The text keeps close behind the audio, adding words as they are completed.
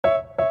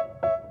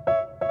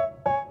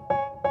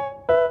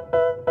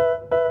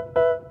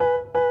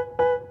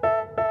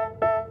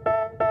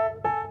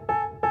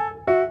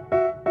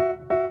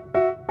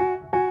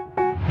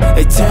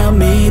tell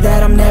me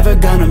that I'm never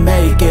gonna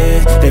make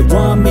it. They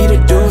want me to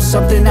do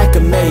something that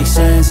could make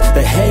sense.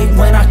 They hate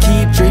when I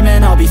keep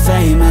dreaming I'll be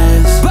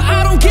famous, but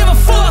I don't give a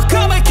fuck,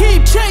 I'ma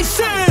keep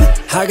chasing.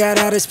 I got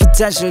all this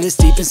potential that's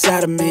deep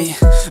inside of me,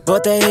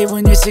 but they hate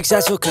when you're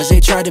successful cause they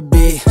try to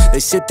be. They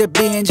sit there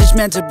being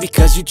judgmental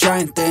because you're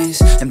trying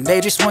things, and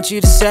they just want you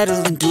to settle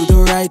and do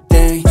the right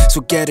thing. So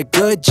get a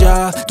good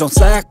job, don't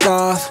slack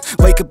off.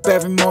 Wake up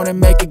every morning,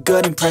 make a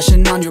good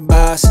impression on your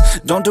boss.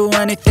 Don't do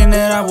anything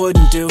that I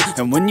wouldn't do,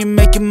 and when you're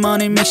making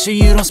money, make sure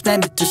you don't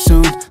spend it too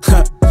soon.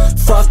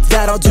 Fuck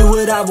that, I'll do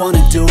what I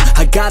wanna do.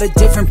 I got a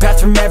different path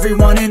from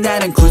everyone, and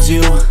that includes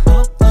you.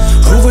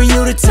 Who are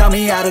you to tell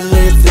me how to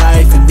live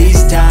life? In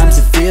these times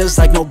it feels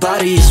like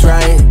nobody's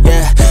right,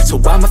 yeah. So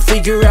I'ma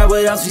figure out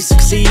what else we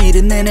succeed,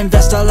 and then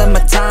invest all of my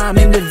time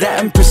into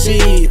that and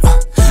proceed.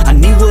 I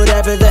need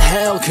whatever the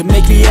hell could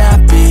make me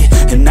happy,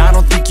 and I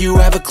don't think you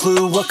have a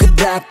clue what could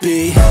that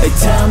be. They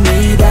tell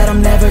me that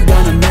I'm never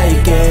gonna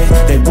make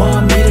it. They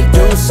want me to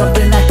do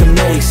something that could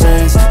make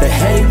sense. They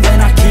hate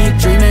when I keep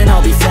dreaming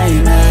I'll be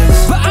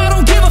famous, but I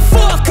don't give a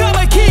fuck,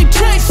 I'ma keep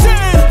chasing.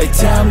 They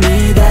tell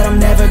me that I'm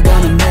never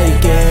gonna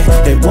make it.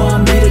 They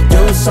want me to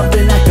do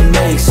something that can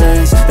make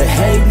sense. They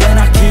hate when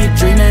I keep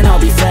dreaming I'll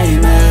be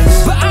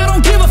famous, but I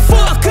don't give a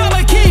fuck,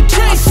 I'ma keep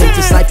chasing. I think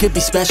this life could be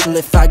special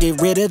if I get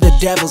rid of the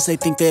devils. They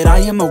think that I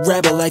am a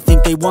rebel, I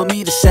think they want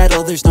me to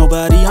settle. There's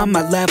nobody on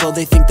my level.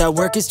 They think that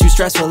work is too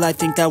stressful, I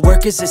think that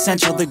work is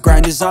essential. The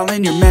grind is all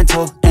in your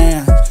mental,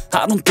 and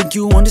I don't think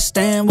you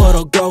understand what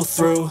I'll go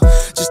through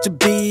just to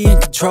be in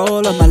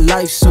control of my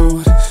life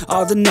soon.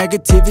 All the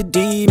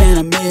negativity, man,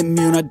 I'm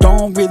immune. I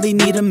don't really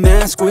need a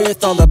mask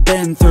with all I've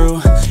been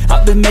through.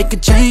 I've been making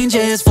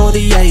changes for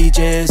the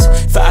ages.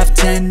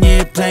 5-10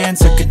 year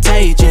plans are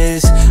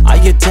contagious. I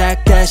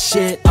attack that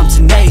shit, I'm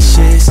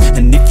tenacious.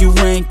 And if you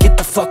ain't, get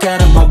the fuck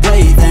out of my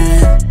way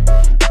then.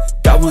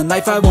 Got one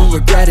life, I won't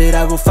regret it.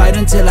 I will fight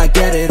until I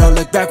get it. I'll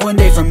look back one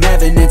day from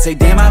heaven and say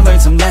damn, I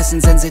learned some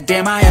lessons. And say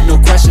damn, I had no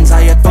questions.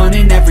 I had fun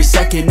in every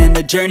second, and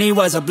the journey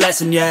was a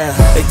blessing, yeah.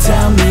 They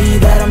tell me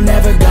that I'm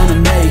never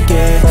gonna make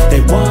it.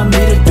 They want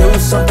me to do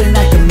something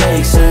that can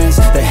make sense.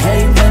 They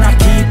hate when I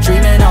keep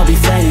dreaming I'll be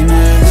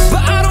famous,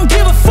 but I don't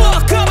give a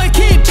fuck, I'ma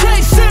keep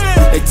chasing.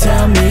 They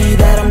tell me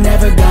that I'm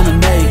never gonna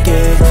make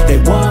it. They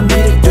want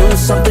me to do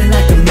something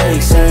that can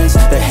make sense.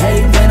 They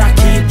hate when I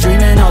keep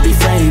dreaming I'll be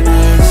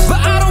famous,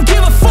 but I don't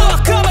give a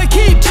fuck, I'ma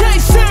keep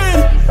chasing.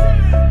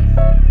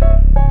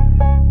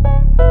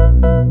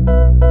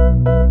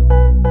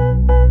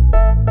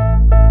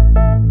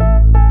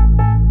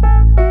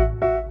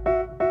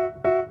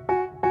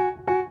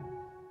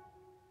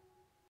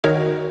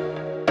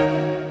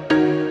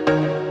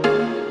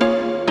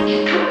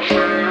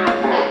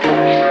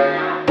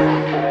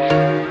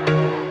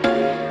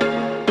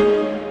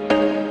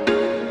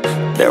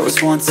 There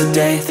was once a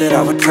day that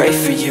I would pray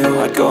for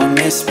you. I'd go and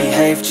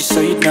misbehave just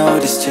so you'd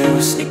notice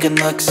too. Sneaking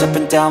looks up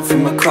and down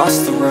from across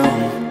the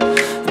room.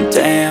 And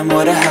damn,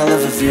 what a hell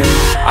of a view.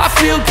 I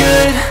feel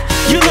good,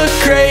 you look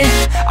great,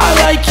 I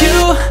like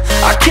you,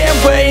 I can't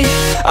wait.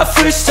 A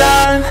first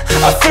time,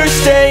 a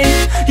first date.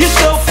 You're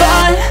so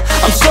fine,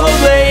 I'm so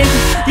late.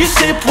 You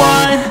sip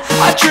wine,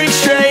 I drink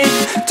straight.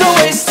 Don't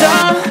waste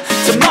time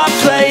to my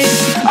place.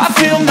 I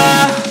feel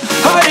my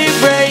heart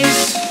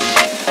erase.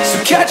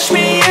 So catch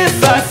me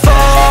if I fall.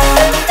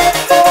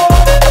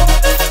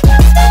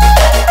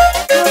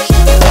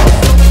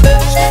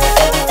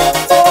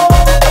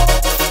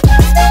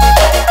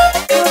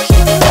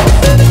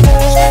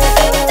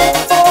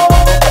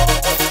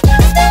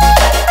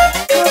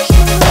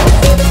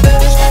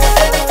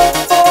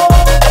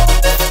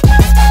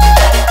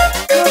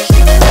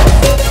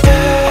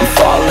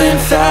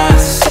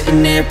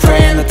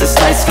 Praying that this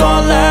night's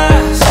gonna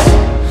last.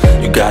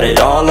 You got it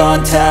all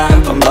on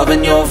tap, I'm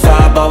loving your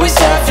vibe, always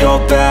have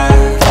your back.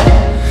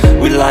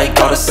 We like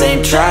all the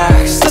same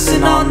tracks,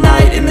 listen all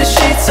night in the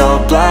sheets all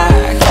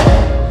black.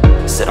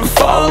 Said I'm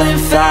falling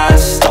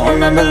fast, don't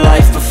remember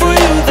life before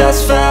you,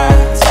 that's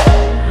fact.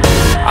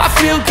 I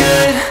feel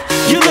good,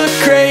 you look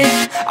great,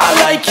 I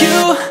like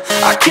you,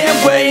 I can't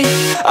wait.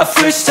 A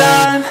first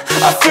time,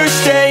 a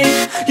first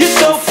date. You're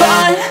so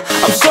fine,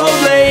 I'm so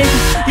late.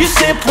 You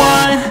sip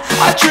wine,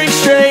 I drink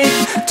straight.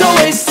 Don't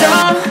waste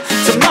time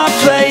to my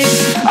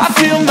place. I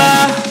feel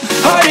my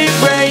heart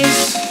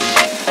erase.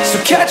 So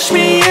catch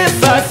me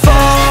if I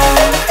fall.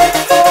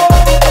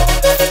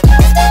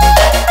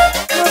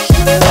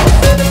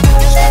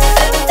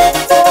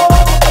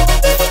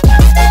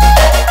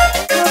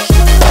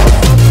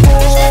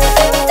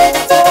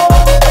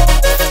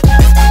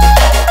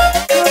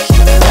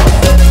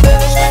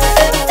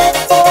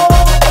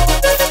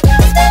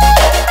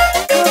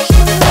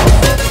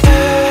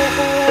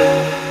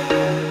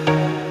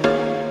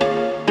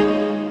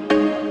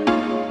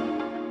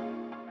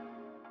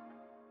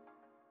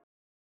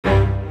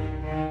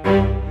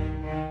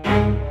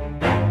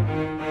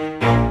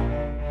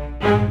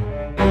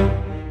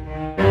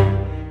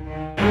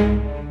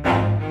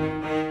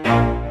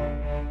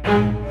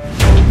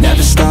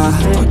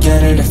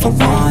 If I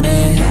want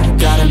it,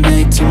 gotta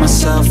make to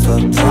myself a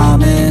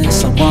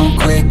promise. I won't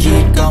quit,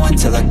 keep going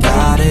till I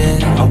got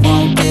it. I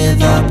won't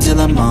give up till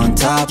I'm on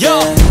top. Yo,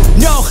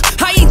 no,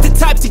 I ain't the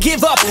type to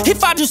give up.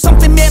 If I do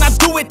something, man, I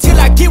do it till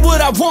I get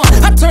what I want.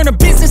 I turn a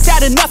business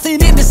out of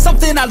nothing into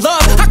something I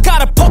love. I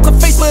got a poker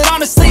face, but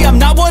honestly, I'm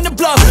not one to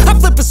bluff. I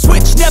flip a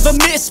switch, never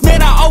miss,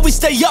 man, I always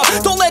stay up.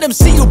 Don't let them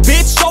see you,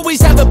 bitch,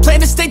 always have a plan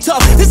to stay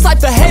tough. This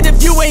life ahead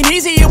of you ain't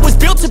easy, it was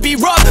built to be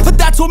rough. But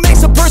that's what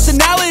makes a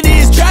personality,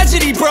 is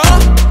tragedy,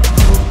 bruh.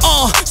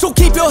 So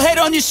keep your head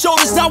on your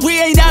shoulders. Now we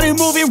ain't out here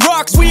moving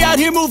rocks, we out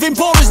here moving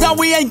boulders. Now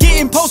we ain't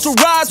getting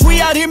posterized, we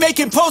out here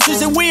making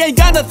posters. And we ain't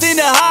got nothing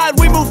to hide,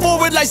 we move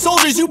forward like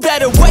soldiers. You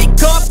better wake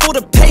up for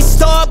the pay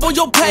stub, or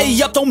you'll pay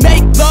up. Don't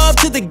make love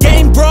to the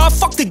game, bruh,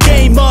 fuck the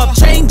game up.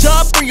 Change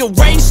up,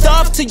 rearrange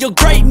stuff to your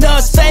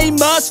greatness.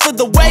 Famous for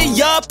the way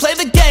up, play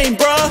the game,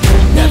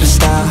 bruh. Never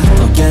stop,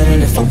 I'll get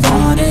it if I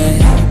want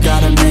it.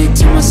 Gotta make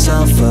to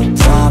myself a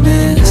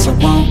promise. I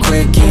won't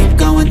quit, keep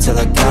going till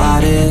I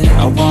got it.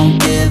 I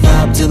won't give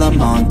up till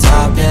I'm on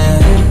top, yeah.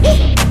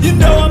 You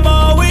know I'm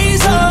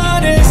always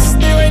honest,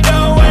 there ain't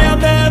no way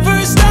I'm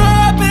ever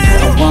stopping.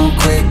 I won't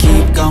quit,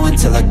 keep going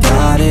till I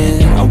got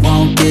it. I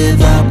won't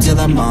give up till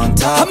I'm on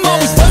top. I'm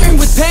always flirting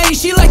with pain,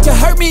 she like to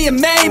hurt me and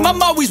maim.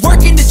 I'm always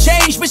working to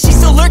change, but she's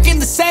still lurking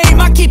the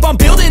same. I keep on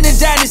building a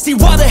dynasty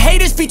while the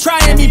haters be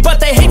trying me. But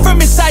they hate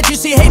from inside, you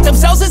see, hate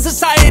themselves in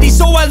society.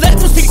 So I let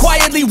them speak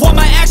quietly while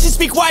my actions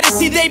speak wider.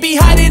 See, they be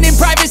hiding in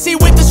privacy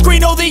with the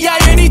screen. Oh, the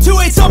irony to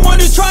hate someone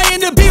who's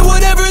trying to be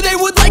whatever they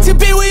would like to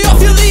be. We all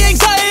feel the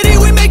anxiety,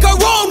 we make our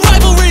own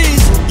rivalries.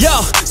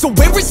 Yo, so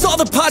where is all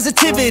the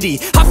positivity?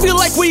 I feel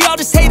like we all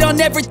just hate on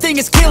everything,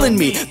 it's killing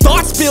me.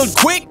 Thoughts build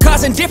quick,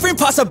 causing different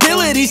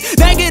possibilities.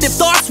 Negative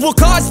thoughts will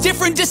cause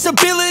different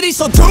disabilities.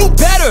 So do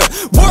better,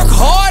 work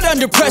hard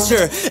under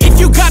pressure. If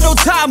you got no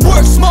time,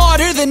 work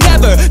smarter than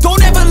ever.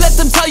 Don't ever let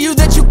them tell you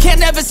that you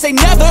can't ever say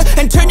never.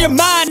 And turn your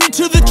mind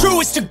into the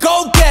truest of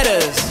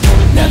go-getters.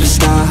 Never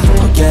stop,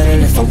 I'll get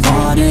it if I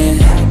want it.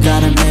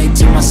 Gotta make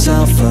to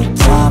myself a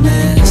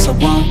promise. I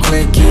won't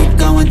quit, keep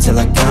going till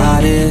I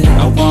got it.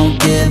 I won't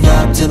give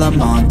up till I'm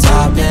on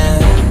top, yeah.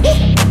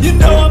 You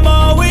know I'm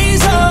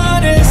always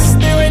honest,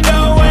 there ain't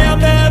no way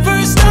I'm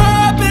ever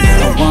stopping.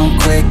 I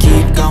won't quit,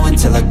 keep going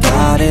till I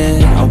got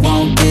it. I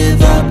won't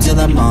give up till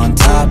I'm on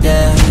top,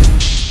 yeah.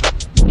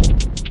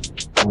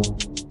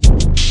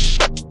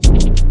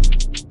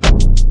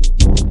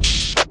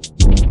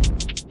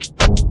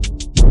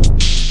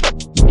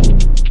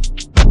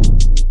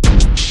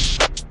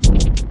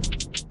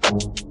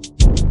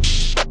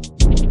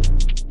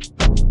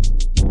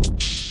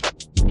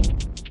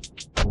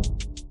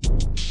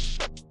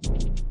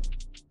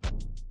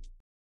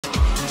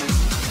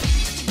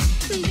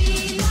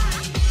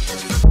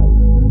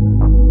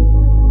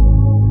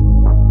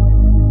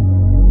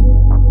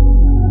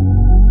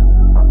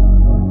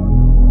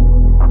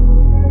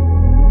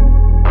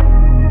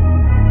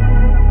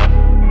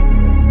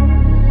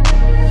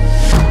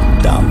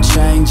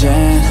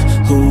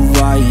 Who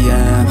I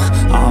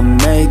am, I'm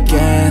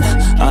making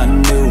a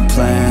new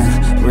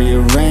plan,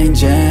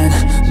 rearranging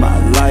my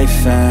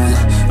life, and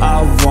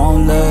I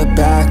won't look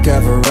back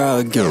ever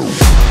again.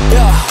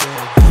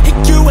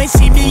 Yeah, you ain't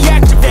see me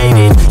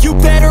activated. You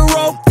better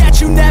hope that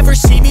you never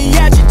see me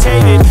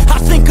agitated. I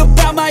think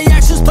about my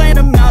actions, plan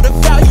them out,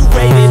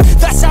 evaluated.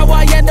 That's how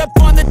I end up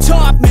on the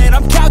top, man,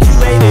 I'm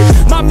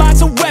calculated. My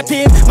mind's a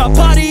weapon, my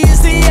body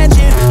is the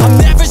engine. I'm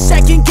never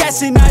second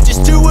guessing, I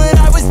just do what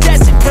I was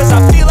destined. Cause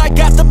I feel I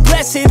got the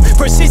blessing,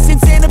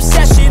 persistence and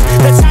obsession.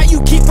 That's how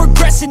you keep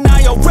progressing,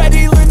 I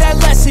already learned that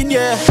lesson,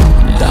 yeah.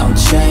 I'm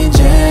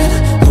changing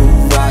who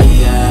I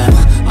am,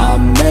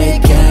 I'm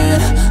making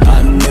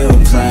a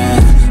new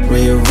plan,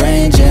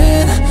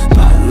 rearranging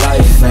my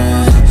life,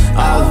 and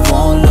I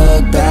won't look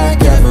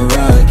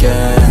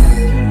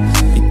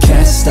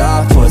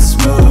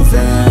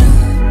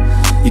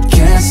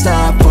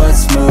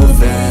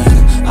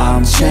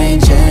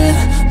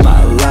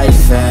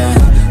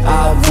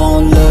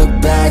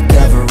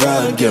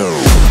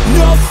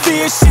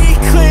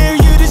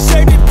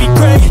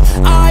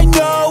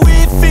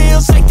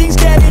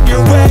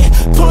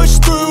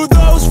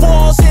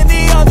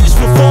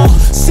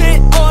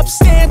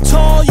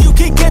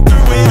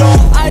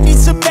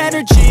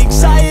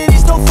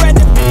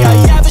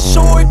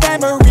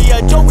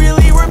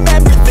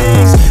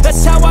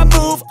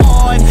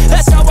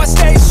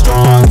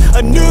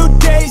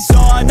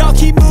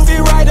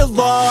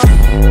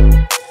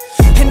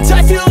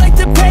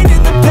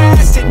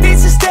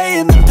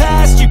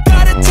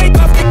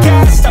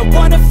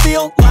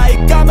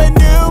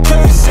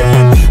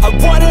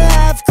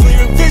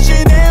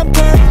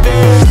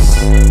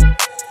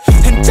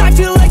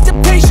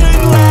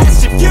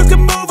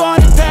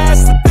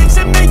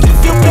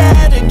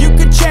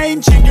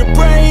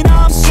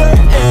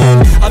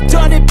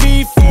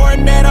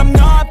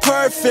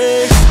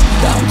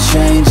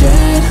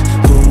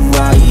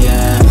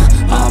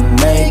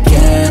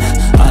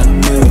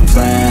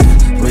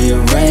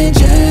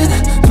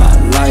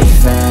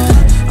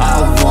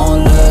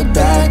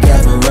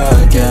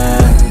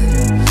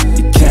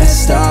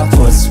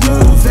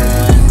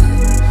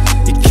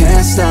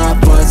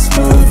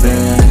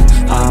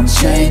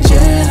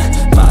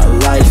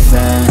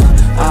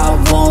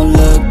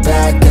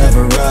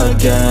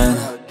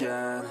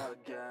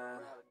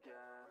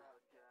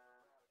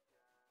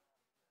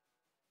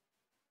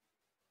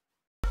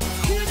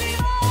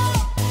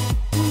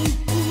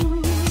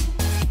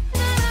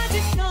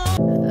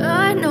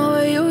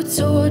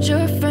told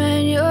your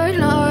friend you're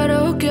not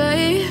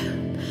okay?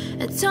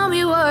 And tell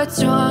me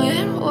what's wrong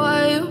and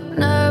why you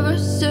never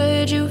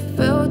said you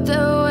felt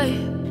that way.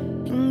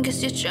 And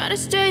guess you're trying to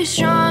stay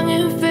strong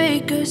and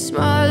fake a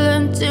smile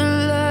until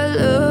I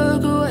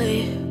look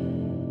away.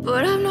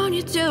 But I've known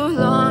you too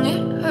long,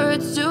 it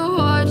hurts to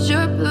watch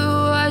your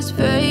blue eyes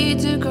fade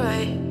to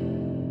gray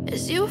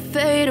as you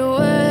fade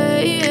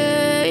away,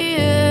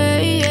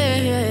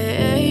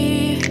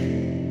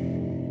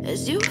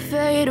 as you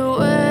fade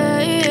away.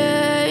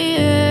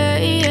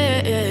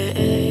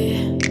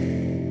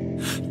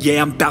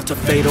 Yeah, I'm about to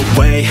fade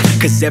away,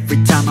 cause every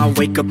time I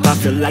wake up I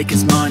feel like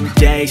it's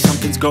Monday.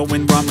 Something's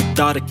going wrong with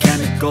all the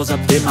chemicals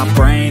up in my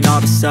brain. All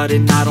of a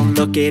sudden I don't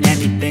look at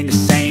anything the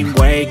same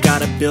way.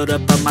 Got a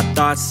buildup of my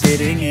thoughts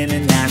sitting in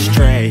an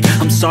ashtray.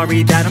 I'm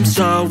sorry that I'm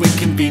so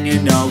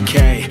inconvenient,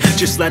 okay?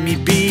 Just let me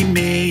be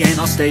me and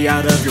I'll stay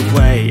out of your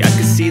way. I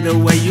can see the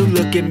way you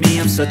look at me,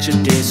 I'm such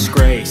a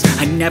disgrace.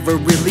 I never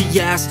really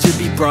asked to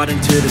be brought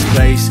into this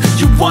place.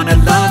 You wanna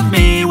love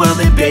me? Well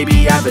then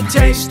baby I have a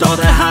taste. All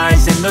the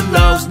highs and the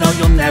lows, no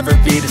you'll never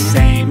be the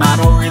same. I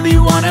don't really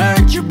wanna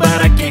hurt you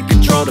but I can't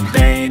control the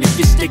pain. If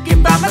you're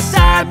sticking by my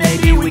side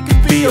maybe we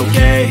could be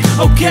okay.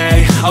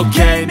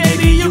 Okay,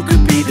 maybe you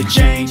could be the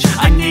change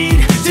I need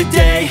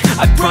today.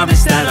 I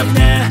promise that I've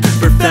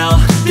never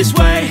felt this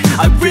way.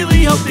 I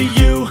really hope that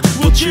you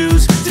will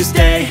choose to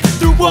stay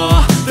through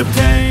all the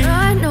pain.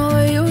 I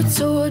know you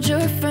told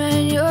your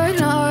friend you're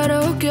not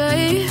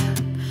okay.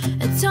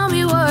 And tell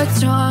me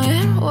what's wrong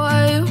and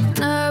why you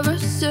never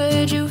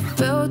said you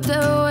felt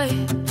that way.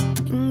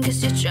 And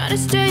guess you're trying to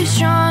stay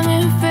strong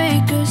and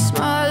fake a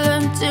smile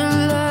until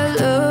I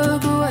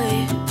look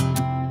away.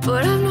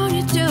 But I've known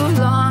you too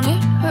long,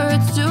 it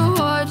hurts to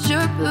watch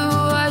your blue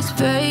eyes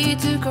fade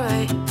to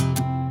gray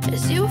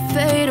as you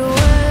fade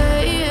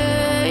away,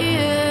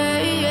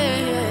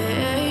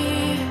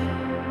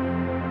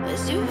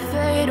 as you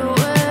fade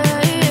away,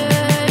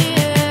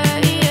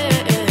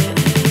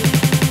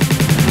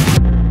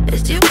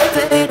 as you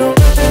fade away.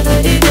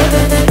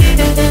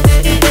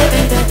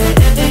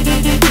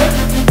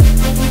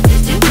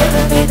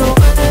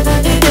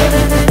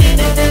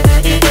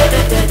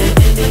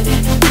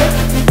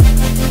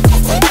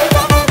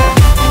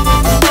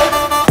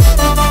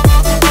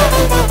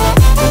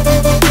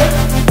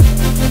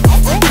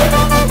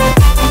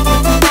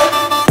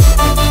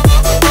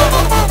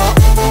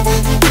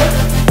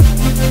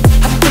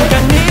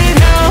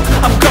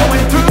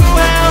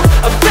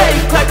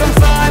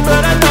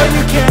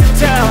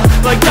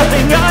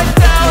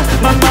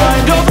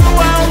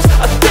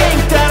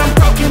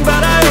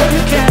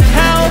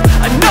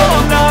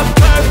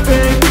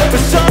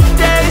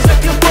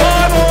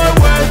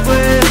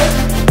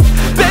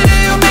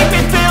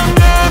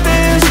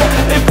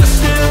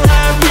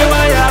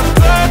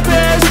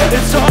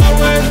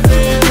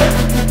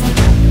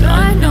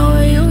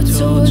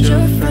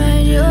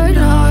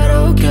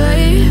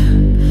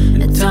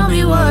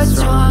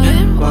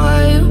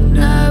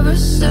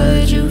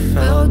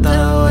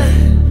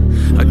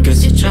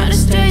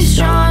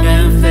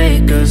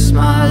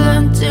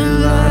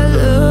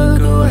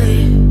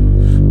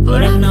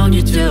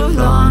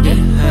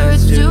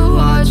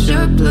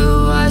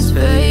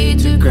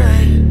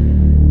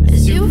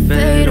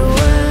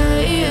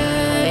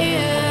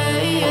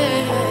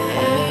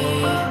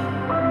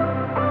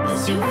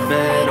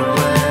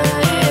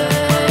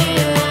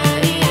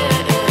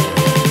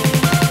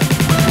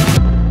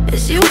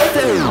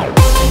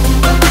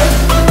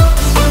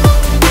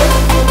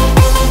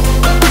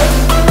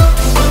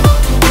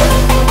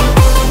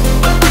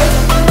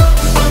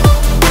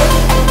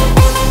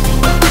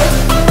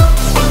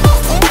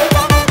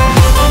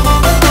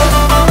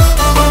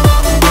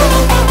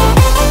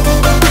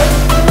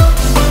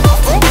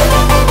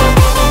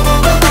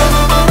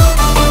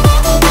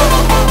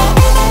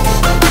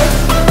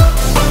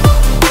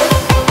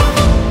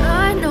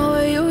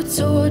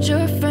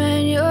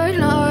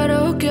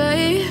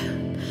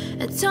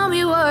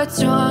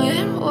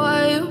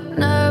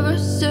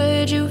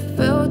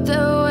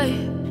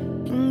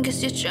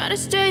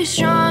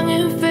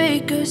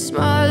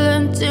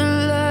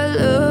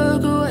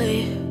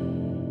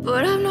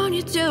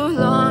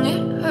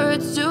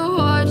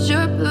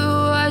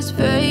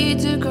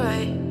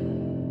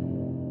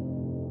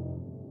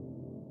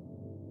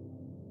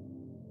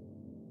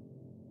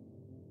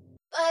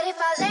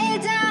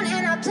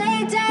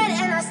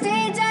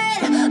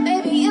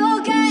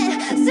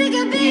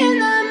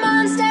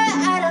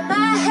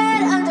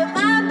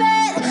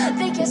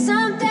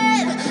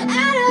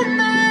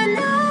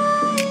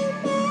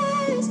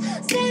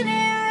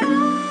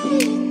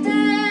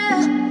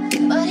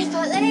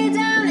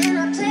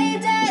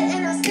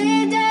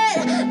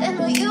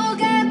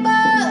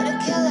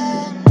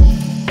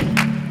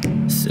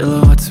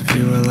 Silhouettes of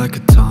you are like a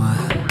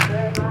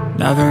taunt.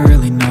 Never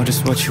really know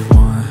just what you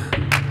want.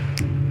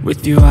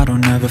 With you I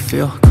don't ever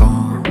feel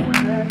calm.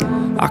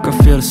 I can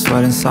feel the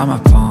sweat inside my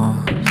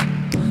palms.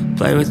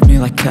 Play with me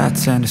like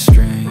cats and a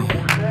string.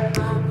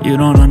 You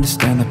don't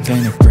understand the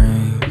pain it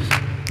brings.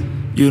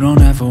 You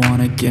don't ever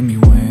wanna give me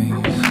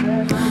wings.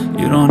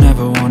 You don't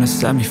ever wanna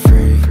set me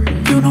free.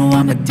 You know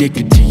I'm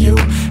addicted to you,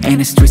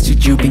 and it's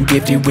twisted, you've been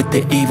gifted with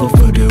the evil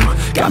voodoo.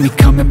 Got me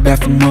coming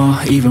back for more,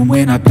 even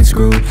when I've been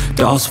screwed.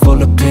 Dolls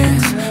full of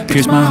pins,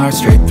 pierce my heart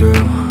straight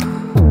through.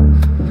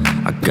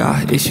 I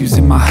got issues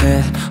in my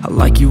head, I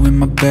like you in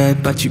my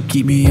bed, but you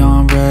keep me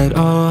on red.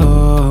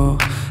 Oh,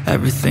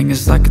 everything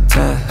is like a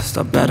test,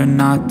 I better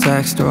not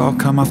text or I'll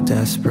come off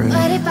desperate.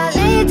 But if I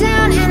lay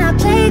down and I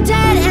play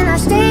dead and I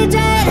stay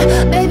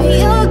dead,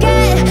 baby you'll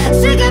get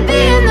sick of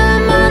being the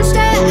monster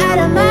out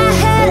of my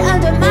head,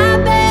 under my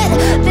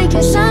bed,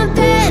 thinking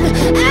something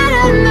out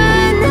of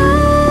my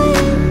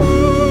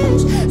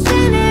nightmares,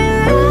 standing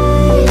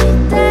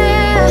right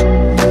there.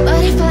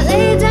 But if I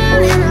lay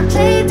down and I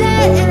play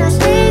dead and I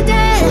stay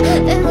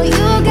dead, then will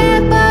you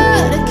get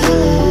bored of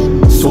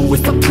killing? So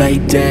if I play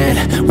dead,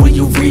 will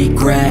you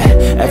regret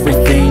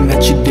everything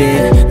that you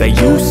did, that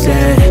you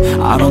said?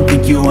 I don't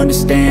think you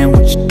understand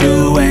what you're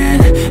doing,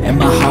 and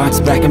my heart's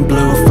black and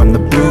blue from the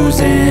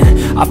bruising.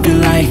 I feel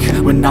like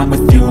when I'm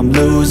with you I'm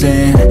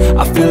losing.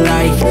 I feel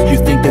like you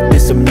think that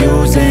this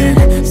amusing,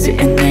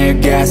 sitting there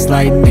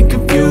gaslighting and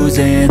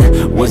confusing.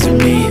 Was it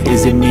me?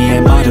 Is it me?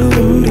 Am I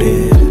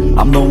deluded?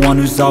 I'm the one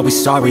who's always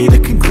sorry, the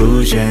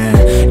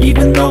conclusion,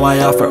 even though I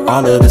offer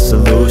all of the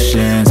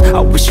solutions. I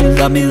wish you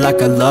loved me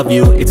like I love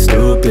you, it's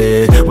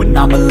stupid. When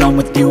I'm alone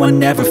with you I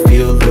never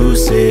feel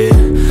lucid.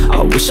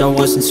 I wish I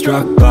wasn't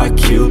struck by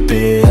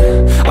Cupid.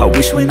 I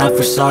wish when I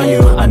first saw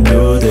you I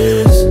knew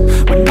this.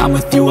 When I'm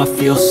with you I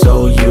feel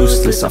so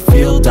useless, I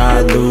feel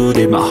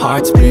diluted, my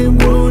heart's been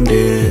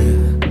wounded.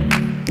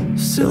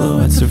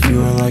 Silhouettes of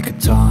you are like a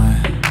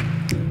taunt,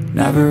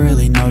 never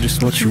really know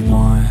just what you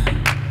want.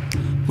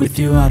 With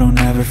you I don't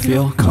ever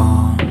feel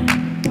calm,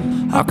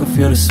 I can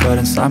feel the sweat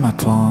inside my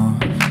palm.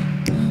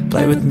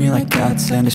 Play with me like cats and a